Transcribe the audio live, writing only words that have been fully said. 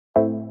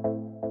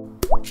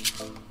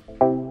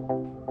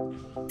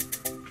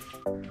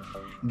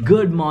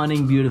Good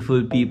morning,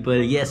 beautiful people.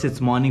 Yes,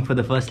 it's morning. For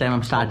the first time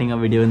I'm starting a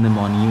video in the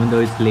morning, even though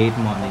it's late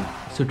morning.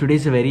 So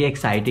today's a very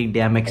exciting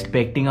day. I'm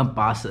expecting a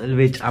parcel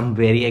which I'm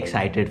very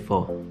excited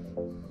for.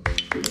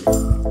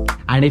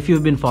 And if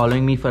you've been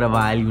following me for a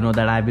while, you know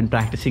that I've been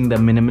practicing the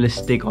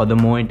minimalistic or the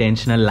more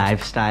intentional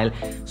lifestyle.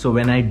 So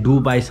when I do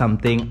buy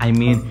something, I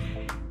mean,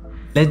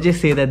 let's just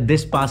say that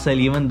this parcel,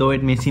 even though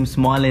it may seem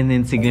small and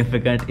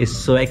insignificant, is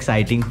so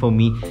exciting for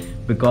me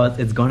because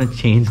it's gonna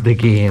change the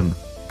game.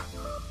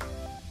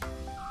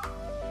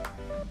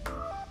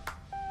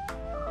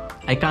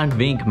 I can't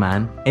wink,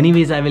 man.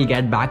 Anyways, I will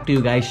get back to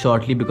you guys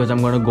shortly because I'm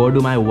gonna go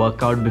do my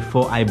workout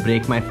before I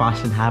break my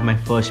fast and have my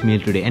first meal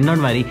today. And don't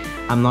worry,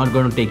 I'm not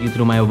gonna take you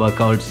through my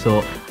workout,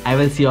 so I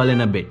will see you all in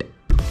a bit.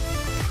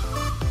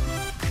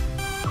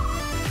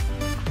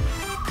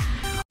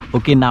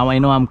 Okay, now I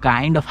know I'm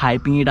kind of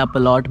hyping it up a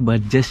lot,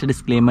 but just a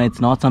disclaimer, it's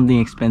not something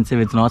expensive,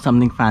 it's not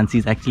something fancy,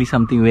 it's actually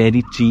something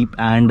very cheap.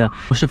 And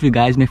most of you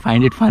guys may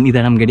find it funny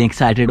that I'm getting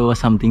excited over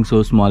something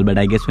so small, but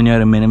I guess when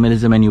you're a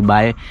minimalism and you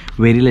buy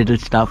very little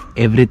stuff,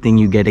 everything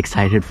you get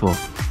excited for.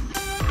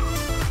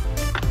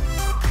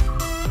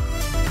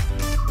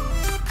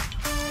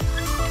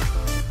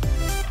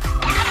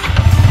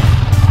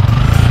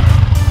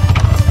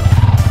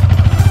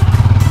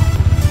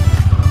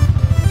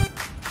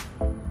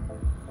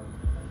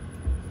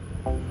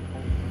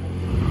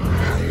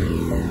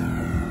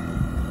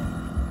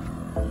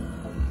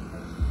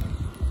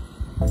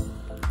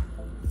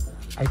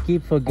 I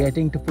keep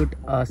forgetting to put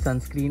a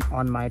sunscreen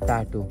on my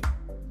tattoo.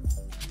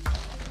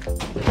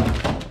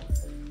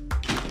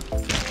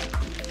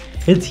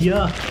 It's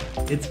here.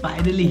 It's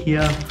finally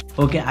here.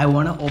 Okay, I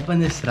want to open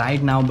this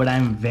right now, but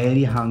I'm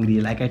very hungry.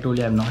 Like I told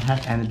you, I've not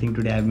had anything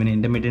today. I've been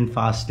intermittent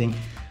fasting.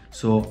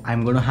 So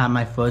I'm going to have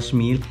my first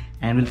meal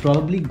and we'll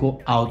probably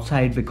go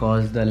outside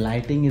because the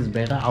lighting is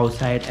better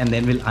outside, and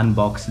then we'll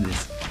unbox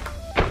this.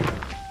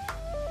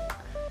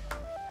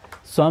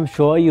 So I'm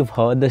sure you've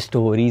heard the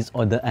stories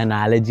or the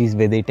analogies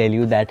where they tell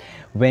you that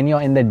when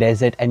you're in the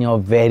desert and you're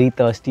very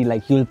thirsty,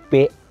 like you'll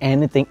pay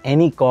anything,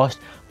 any cost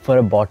for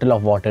a bottle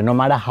of water, no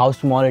matter how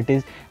small it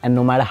is and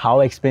no matter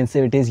how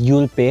expensive it is,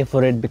 you'll pay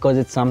for it because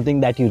it's something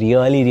that you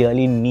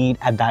really need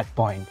at that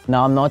point.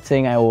 Now, I'm not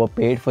saying I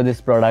overpaid for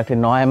this product,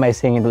 and nor am I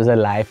saying it was a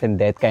life and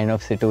death kind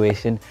of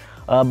situation.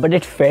 But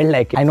it felt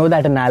like it. I know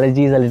that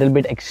analogy is a little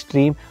bit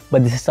extreme,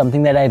 but this is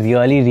something that I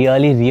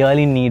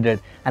really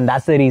needed. And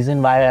that's the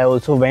reason why I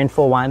also went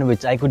for one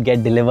which I could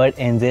get delivered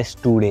in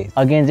just 2 days.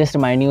 Again, just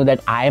reminding you that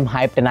I am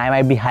hyped and I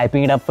might be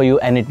hyping it up for you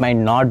and it might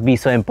not be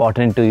so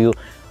important to you,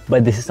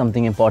 but this is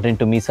something important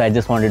to me, so I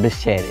just wanted to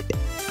share it.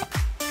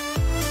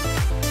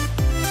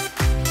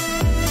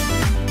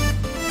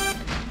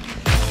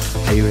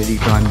 Are you ready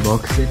to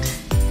unbox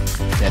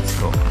it? Let's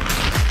go.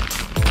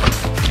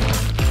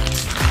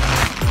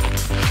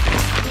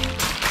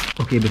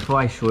 Okay, before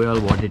I show you all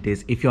what it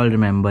is, if you all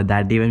remember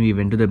that day when we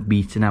went to the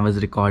beach and I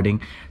was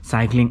recording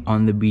cycling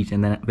on the beach,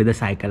 and then with the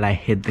cycle I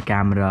hit the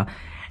camera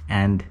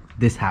and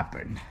this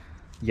happened.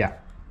 Yeah,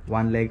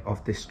 one leg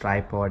of this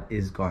tripod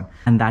is gone,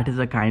 and that is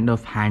a kind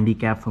of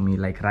handicap for me.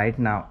 Like right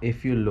now,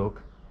 if you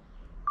look,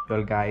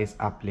 your guys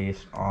are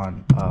placed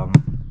on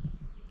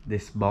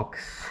this box.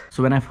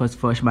 So when I was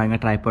first buying a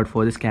tripod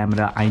for this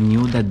camera, I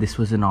knew that this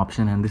was an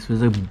option and this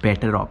was a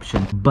better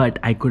option, but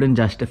I couldn't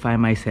justify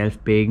myself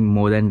paying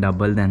more than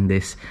double than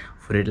this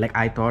for it. Like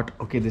I thought,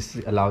 okay, this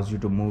allows you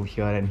to move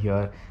here and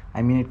here.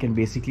 I mean, it can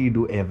basically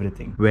do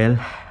everything. Well,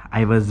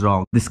 I was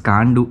wrong. This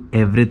can't do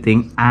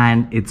everything,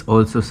 and it's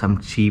also some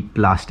cheap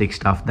plastic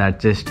stuff that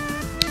just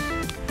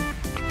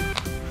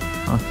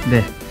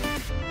there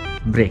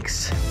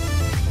breaks.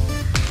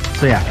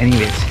 So yeah,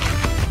 anyways,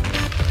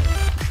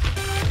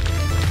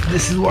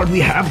 this is what we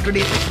have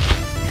today.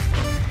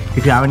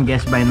 If you haven't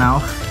guessed by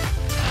now,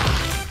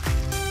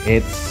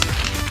 it's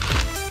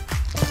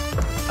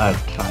a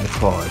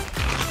tripod.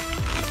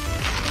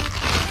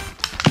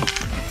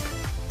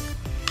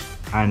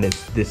 And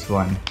it's this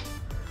one.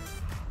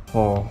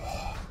 Oh,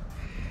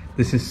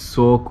 this is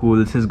so cool.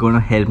 This is going to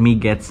help me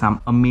get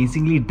some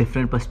amazingly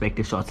different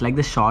perspective shots. Like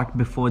the shot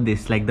before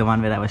this, like the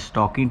one where I was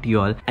talking to you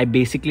all, I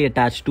basically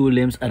attached 2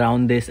 limbs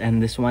around this,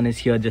 and this one is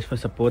here just for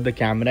support. The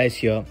camera is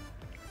here,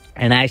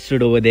 and I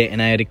stood over there and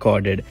I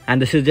recorded.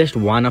 And this is just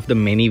one of the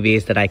many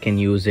ways that I can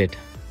use it.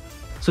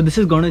 So this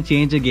is going to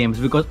change the games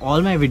because all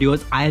my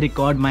videos I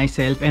record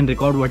myself and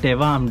record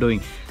whatever I'm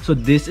doing. So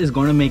this is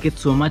going to make it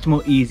so much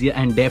more easier,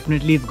 and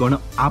definitely it's going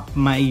to up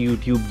my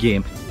YouTube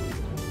game.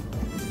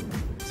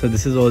 So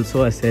this is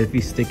also a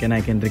selfie stick, and I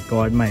can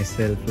record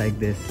myself like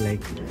this. Like,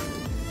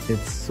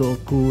 it's so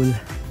cool.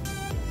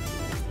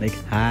 Like,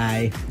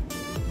 hi.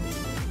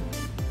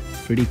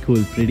 Pretty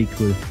cool, pretty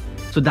cool.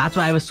 So that's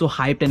why I was so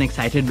hyped and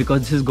excited, because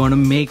this is going to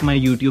make my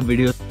YouTube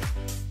videos.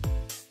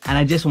 And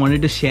I just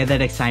wanted to share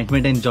that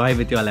excitement and joy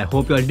with you all. I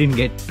hope you all didn't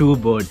get too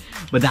bored.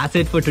 But that's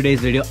it for today's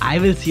video. I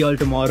will see you all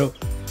tomorrow.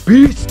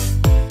 Peace.